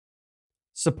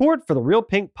Support for the Real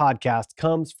Pink podcast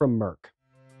comes from Merck.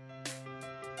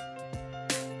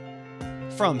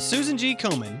 From Susan G.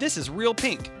 Komen, this is Real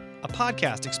Pink, a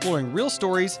podcast exploring real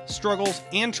stories, struggles,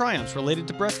 and triumphs related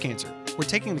to breast cancer. We're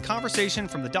taking the conversation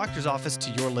from the doctor's office to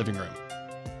your living room.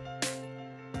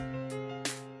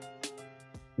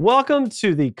 Welcome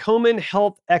to the Komen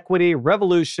Health Equity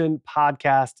Revolution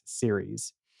podcast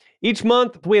series. Each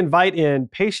month, we invite in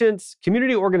patients,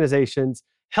 community organizations,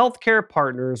 healthcare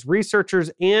partners, researchers,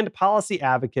 and policy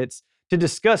advocates to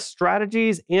discuss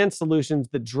strategies and solutions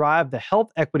that drive the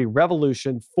health equity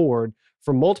revolution forward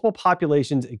for multiple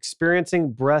populations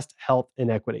experiencing breast health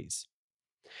inequities.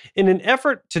 In an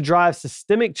effort to drive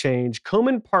systemic change,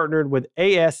 Komen partnered with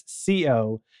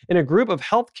ASCO and a group of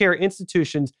healthcare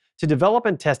institutions to develop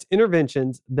and test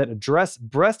interventions that address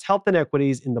breast health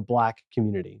inequities in the Black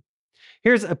community.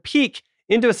 Here's a peek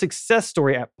into a success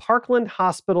story at Parkland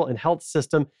Hospital and Health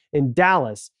System in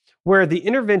Dallas, where the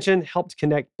intervention helped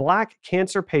connect Black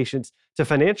cancer patients to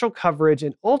financial coverage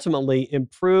and ultimately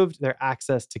improved their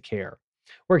access to care.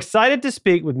 We're excited to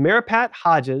speak with Maripat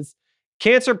Hodges,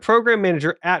 Cancer Program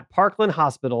Manager at Parkland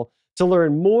Hospital, to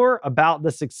learn more about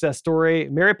the success story.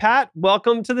 Maripat,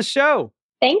 welcome to the show.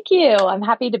 Thank you. I'm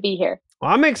happy to be here.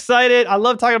 Well, I'm excited. I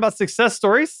love talking about success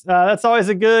stories. That's always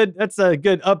a good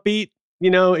upbeat,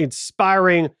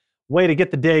 inspiring way to get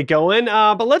the day going.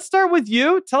 But let's start with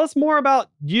you. Tell us more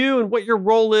about you and what your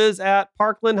role is at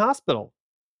Parkland Hospital.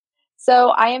 So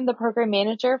I am the program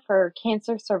manager for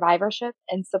cancer survivorship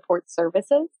and support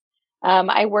services.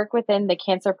 I work within the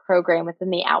cancer program within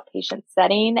the outpatient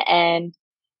setting, and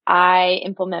I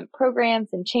implement programs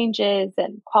and changes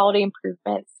and quality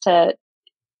improvements to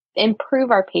improve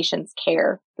our patients'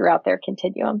 care throughout their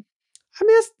continuum. I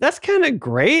mean, that's kind of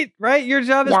great, right? Your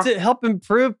job is to help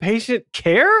improve patient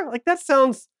care. Like, that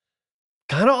sounds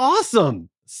kind of awesome.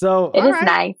 So it is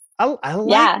nice. I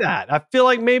like that. I feel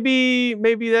like maybe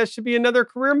that should be another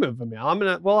career move for me.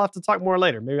 We'll have to talk more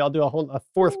later. Maybe I'll do a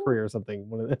fourth career or something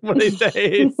one of these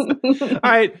days. All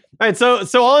right.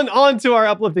 So on to our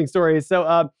uplifting stories.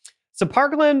 So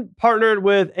Parkland partnered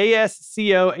with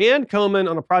ASCO and Komen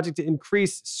on a project to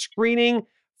increase screening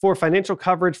for financial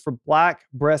coverage for Black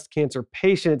breast cancer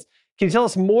patients. Can you tell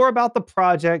us more about the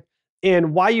project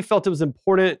and why you felt it was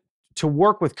important to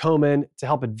work with Komen to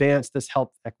help advance this health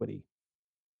equity?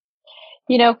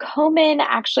 Komen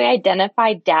actually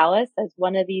identified Dallas as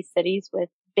one of these cities with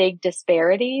big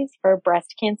disparities for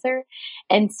breast cancer.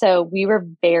 And so we were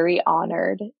very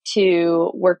honored to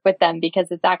work with them because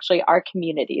it's actually our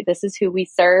community. This is who we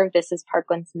serve. This is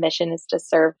Parkland's mission, is to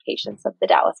serve patients of the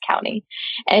Dallas County.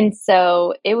 And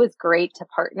so it was great to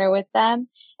partner with them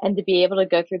and to be able to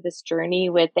go through this journey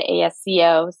with the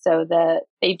ASCO. So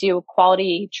they do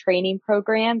quality training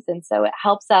programs. And so it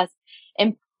helps us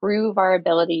improve our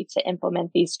ability to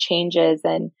implement these changes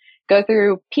and go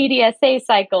through PDSA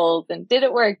cycles and did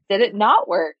it work? Did it not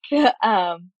work?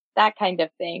 That kind of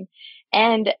thing.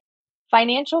 And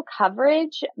financial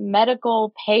coverage,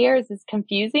 medical payers is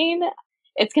confusing.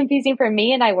 It's confusing for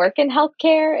me, and I work in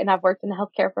healthcare, and I've worked in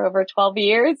healthcare for over 12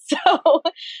 years. So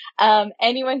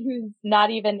anyone who's not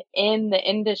even in the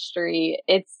industry,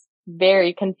 it's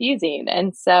very confusing.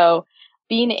 And so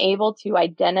being able to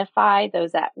identify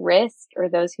those at risk or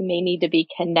those who may need to be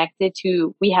connected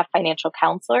to, we have financial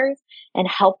counselors, and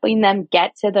helping them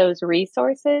get to those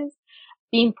resources,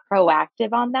 being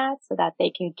proactive on that so that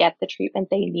they can get the treatment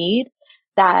they need,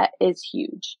 that is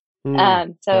huge.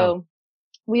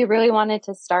 We really wanted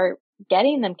to start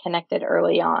getting them connected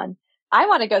early on. I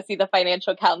want to go see the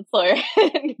financial counselor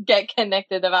and get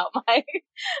connected about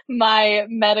my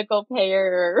medical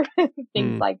payer,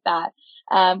 things like that.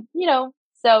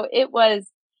 So it was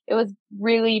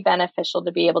really beneficial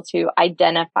to be able to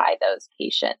identify those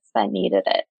patients that needed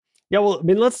it. Yeah, well, I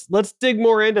mean, let's dig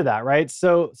more into that, right?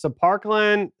 So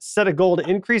Parkland set a goal to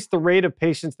increase the rate of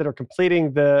patients that are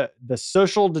completing the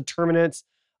social determinants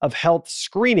of health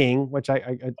screening, which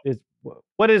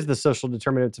what is the social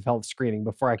determinants of health screening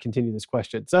before I continue this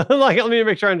question? So let me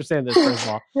make sure I understand this first of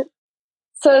all.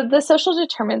 So the social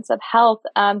determinants of health,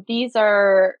 these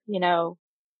are,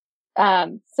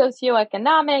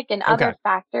 socioeconomic and other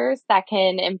factors that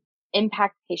can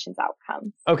impact patients'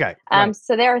 outcomes. Okay.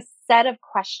 So there are a set of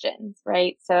questions,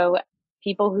 right? So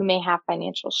people who may have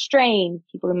financial strain,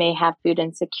 people who may have food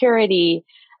insecurity,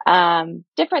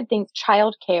 different things,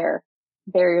 childcare,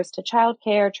 barriers to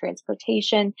childcare,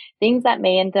 transportation, things that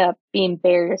may end up being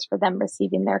barriers for them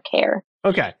receiving their care.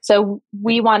 Okay. So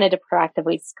we wanted to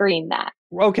proactively screen that.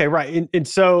 Okay, right. And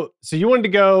so you wanted to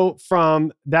go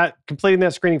from that, completing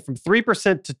that screening from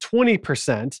 3% to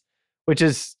 20%, which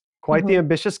is quite the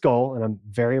ambitious goal, and I'm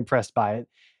very impressed by it.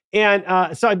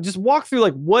 And so I just walk through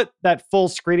like what that full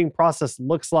screening process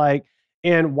looks like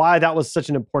and why that was such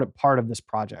an important part of this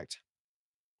project.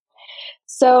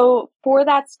 So for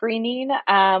that screening,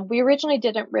 we originally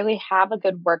didn't really have a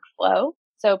good workflow.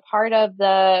 So part of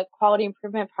the quality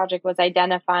improvement project was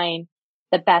identifying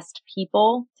the best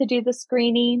people to do the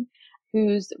screening,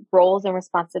 whose roles and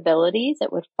responsibilities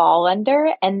it would fall under,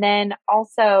 and then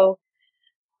also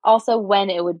when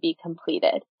it would be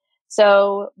completed.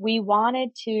 So we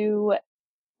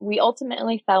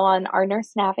ultimately fell on our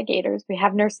nurse navigators. We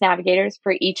have nurse navigators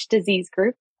for each disease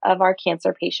group of our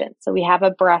cancer patients. So we have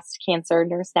a breast cancer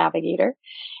nurse navigator.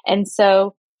 And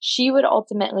so she would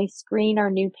ultimately screen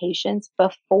our new patients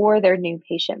before their new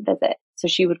patient visit. So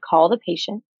she would call the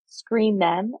patient, screen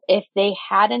them. If they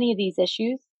had any of these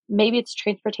issues, maybe it's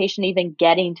transportation, even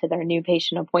getting to their new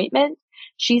patient appointment,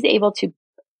 she's able to,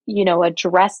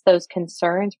 address those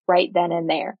concerns right then and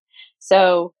there.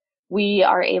 So we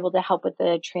are able to help with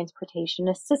the transportation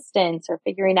assistance or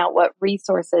figuring out what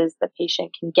resources the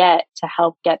patient can get to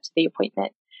help get to the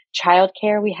appointment.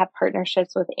 Childcare, we have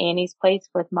partnerships with Annie's Place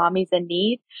with Mommies in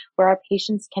Need, where our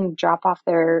patients can drop off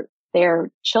their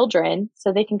children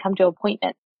so they can come to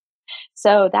appointments.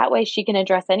 So that way she can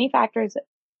address any factors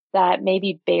that may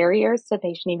be barriers to the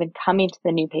patient even coming to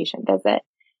the new patient visit.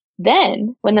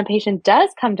 Then when the patient does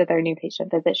come to their new patient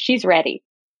visit, she's ready.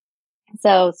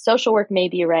 So social work may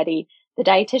be ready. The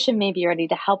dietitian may be ready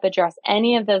to help address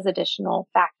any of those additional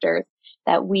factors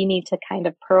that we need to kind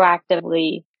of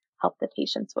proactively help the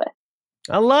patients with.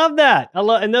 I love that.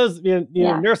 And those,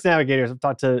 nurse navigators, I've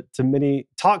talked to many,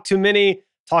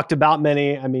 talked about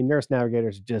many. I mean, nurse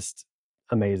navigators are just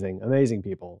amazing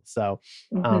people. So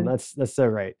that's so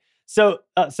great. So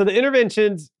the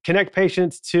interventions connect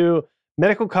patients to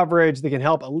medical coverage that can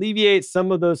help alleviate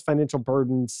some of those financial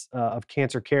burdens of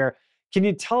cancer care. Can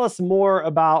you tell us more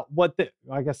about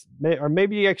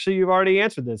maybe actually you've already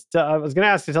answered this. I was going to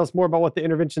ask you to tell us more about what the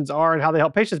interventions are and how they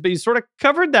help patients, but you sort of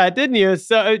covered that, didn't you?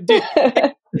 So do you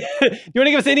want to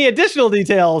give us any additional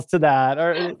details to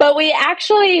that? But we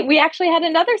actually had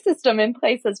another system in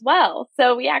place as well.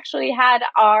 So we actually had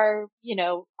our,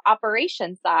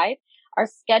 operation side, our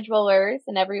schedulers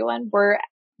and everyone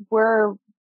were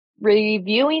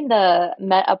reviewing the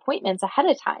appointments ahead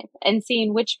of time and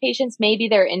seeing which patients maybe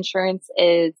their insurance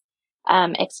is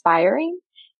expiring.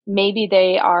 Maybe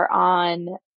they are on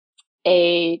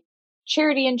a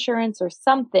charity insurance or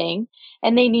something,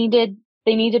 and they need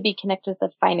to be connected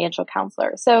with a financial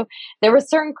counselor. So there were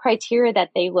certain criteria that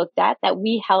they looked at that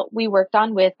we worked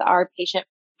on with our patient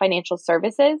financial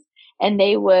services, and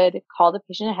they would call the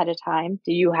patient ahead of time.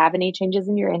 Do you have any changes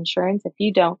in your insurance? If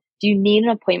you don't, do you need an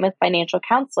appointment with a financial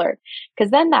counselor? Because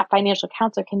then that financial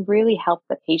counselor can really help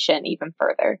the patient even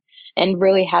further and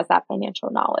really has that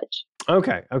financial knowledge.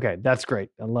 Okay. That's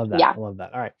great. I love that. Yeah. I love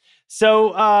that. All right.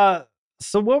 So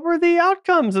what were the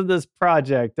outcomes of this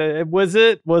project? Was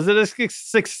it a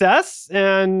success?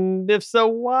 And if so,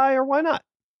 why or why not?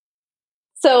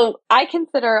 So I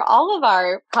consider all of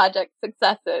our project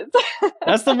successes.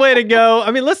 That's the way to go. I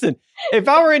mean, listen, if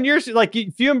I were in your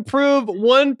if you improve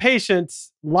one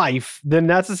patient's life, then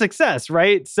that's a success,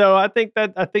 right? So I think,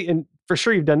 and for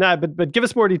sure you've done that, but give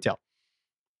us more detail.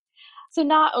 So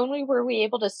not only were we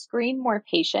able to screen more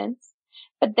patients,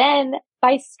 but then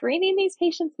by screening these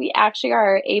patients, we actually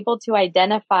are able to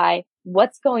identify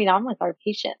what's going on with our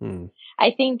patients.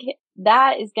 I think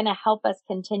that is going to help us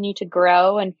continue to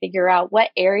grow and figure out what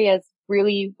areas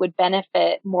really would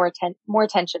benefit more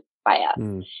attention by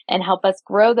us and help us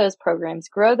grow those programs,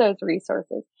 grow those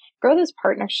resources, grow those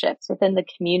partnerships within the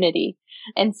community.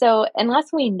 And so unless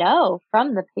we know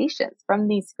from the patients, from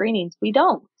these screenings, we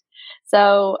don't.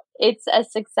 So it's a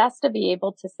success to be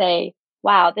able to say,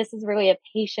 wow, this is really a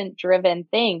patient-driven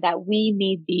thing, that we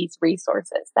need these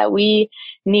resources, that we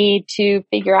need to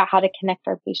figure out how to connect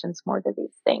our patients more to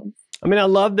these things. I mean, I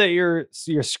love that you're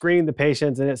screening the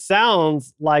patients, and it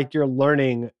sounds like you're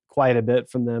learning quite a bit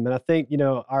from them. And I think,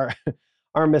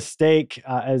 our mistake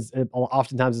as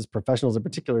oftentimes as professionals in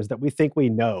particular is that we think we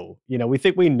know,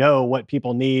 what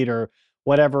people need or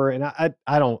whatever. And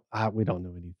we don't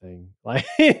know anything. Like,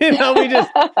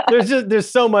 there's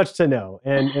so much to know.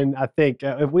 And I think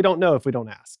if we don't know, if we don't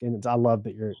ask, and I love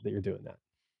that you're doing that.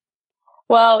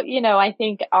 Well, I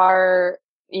think our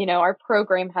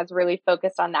program has really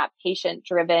focused on that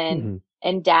patient-driven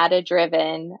and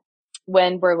data-driven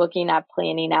when we're looking at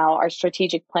planning out our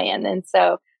strategic plan. And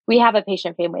so we have a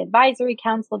patient family advisory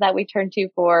council that we turn to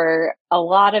for a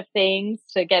lot of things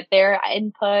to get their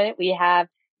input. We have,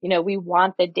 we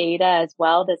want the data as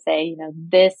well to say,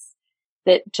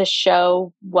 to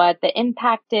show what the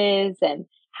impact is and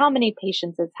how many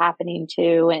patients it's happening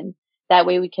to, and that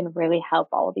way we can really help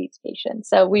all these patients.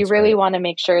 So we That's really great. want to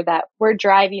make sure that we're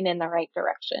driving in the right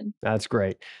direction. That's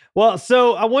great. Well,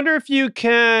 so I wonder if you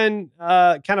can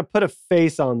kind of put a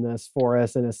face on this for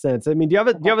us in a sense. I mean, do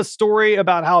you have a story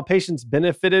about how patients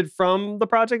benefited from the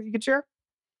project you could share?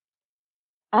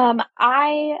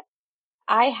 I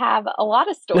have a lot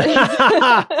of stories.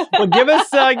 Well, give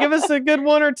us a good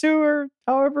one or two or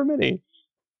however many.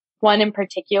 One in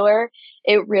particular,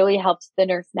 it really helps the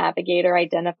nurse navigator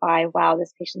identify, wow,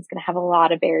 this patient's going to have a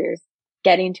lot of barriers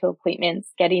getting to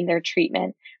appointments, getting their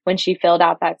treatment when she filled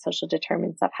out that social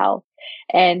determinants of health.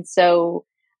 And so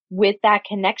with that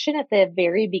connection at the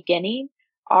very beginning,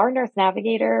 our nurse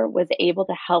navigator was able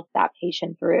to help that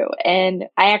patient through. And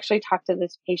I actually talked to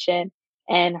this patient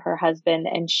and her husband,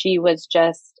 and she was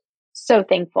just so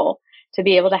thankful to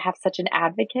be able to have such an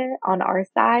advocate on our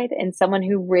side and someone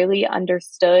who really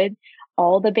understood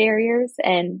all the barriers.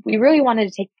 And we really wanted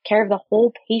to take care of the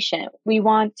whole patient. We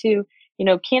want to,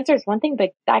 cancer is one thing,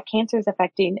 but that cancer is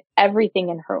affecting everything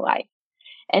in her life.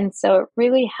 And so it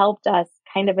really helped us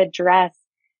kind of address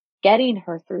getting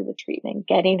her through the treatment,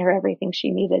 getting her everything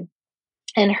she needed.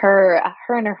 And her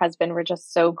and her husband were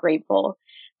just so grateful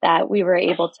that we were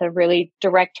able to really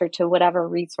direct her to whatever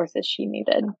resources she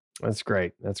needed. That's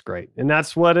great. That's great. And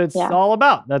that's what it's Yeah. all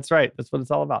about. That's right. That's what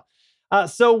it's all about.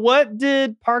 So what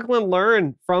did Parkland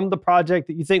learn from the project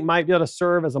that you think might be able to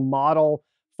serve as a model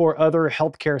for other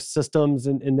healthcare systems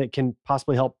and that can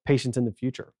possibly help patients in the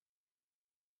future?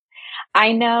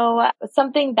 I know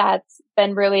something that's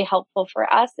been really helpful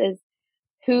for us is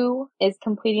who is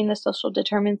completing the social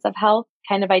determinants of health,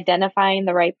 kind of identifying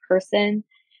the right person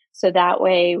so that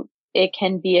way it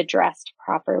can be addressed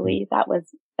properly. That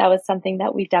was something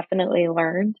that we definitely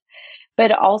learned.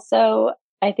 But also,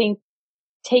 I think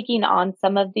taking on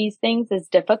some of these things is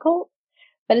difficult,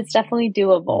 but it's definitely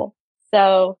doable.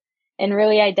 So, and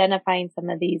really identifying some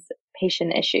of these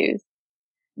patient issues.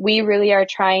 We really are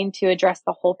trying to address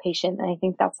the whole patient. And I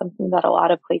think that's something that a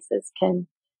lot of places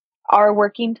are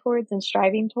working towards and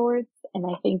striving towards. And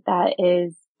I think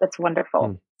that's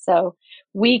wonderful. So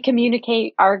we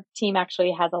communicate, our team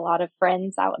actually has a lot of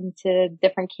friends out into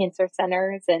different cancer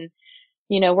centers, and,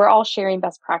 we're all sharing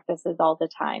best practices all the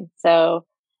time. So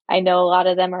I know a lot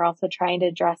of them are also trying to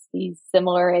address these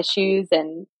similar issues,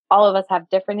 and all of us have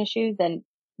different issues. And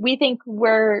we think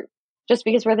just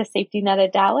because we're the safety net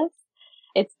at Dallas,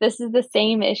 this is the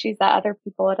same issues that other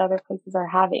people at other places are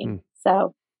having.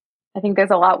 So I think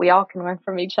there's a lot we all can learn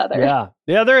from each other.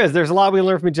 Yeah, there is. There's a lot we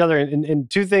learn from each other. And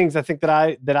two things I think that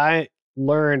I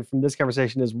learned from this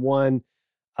conversation is one,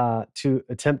 to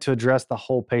attempt to address the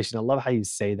whole patient. I love how you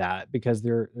say that because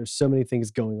there's so many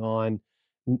things going on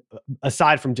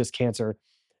aside from just cancer.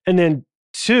 And then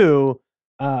two,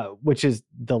 which is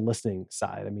the listening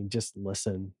side. I mean, just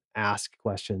listen, ask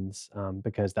questions,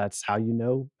 because that's how you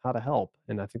know how to help.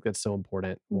 And I think that's so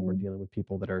important when we're dealing with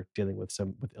people that are dealing with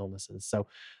illnesses. So,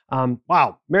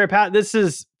 wow, Maripat, this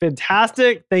is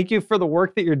fantastic. Thank you for the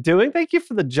work that you're doing. Thank you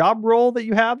for the job role that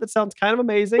you have. That sounds kind of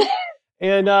amazing.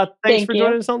 And thanks for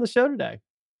joining us on the show today.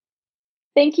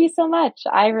 Thank you so much.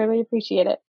 I really appreciate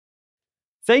it.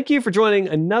 Thank you for joining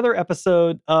another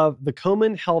episode of the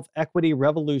Komen Health Equity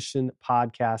Revolution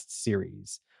podcast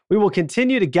series. We will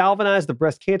continue to galvanize the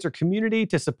breast cancer community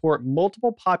to support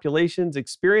multiple populations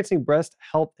experiencing breast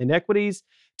health inequities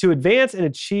to advance and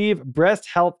achieve breast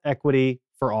health equity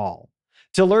for all.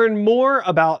 To learn more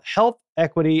about health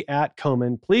equity at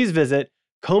Komen, please visit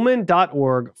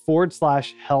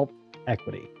komen.org/health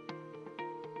equity.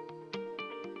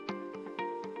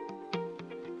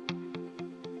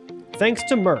 Thanks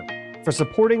to Merck for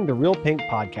supporting the Real Pink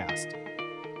podcast.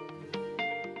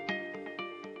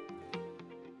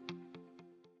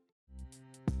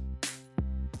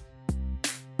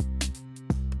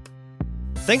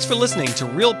 Thanks for listening to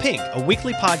Real Pink, a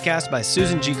weekly podcast by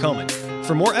Susan G. Komen.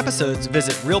 For more episodes,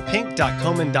 visit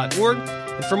realpink.komen.org,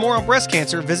 and for more on breast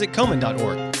cancer, visit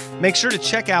komen.org. Make sure to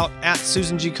check out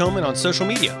 @Susan G. Komen on social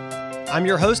media. I'm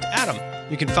your host, Adam.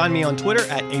 You can find me on Twitter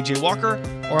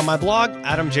 @AJWalker or on my blog,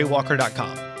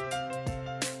 adamjwalker.com.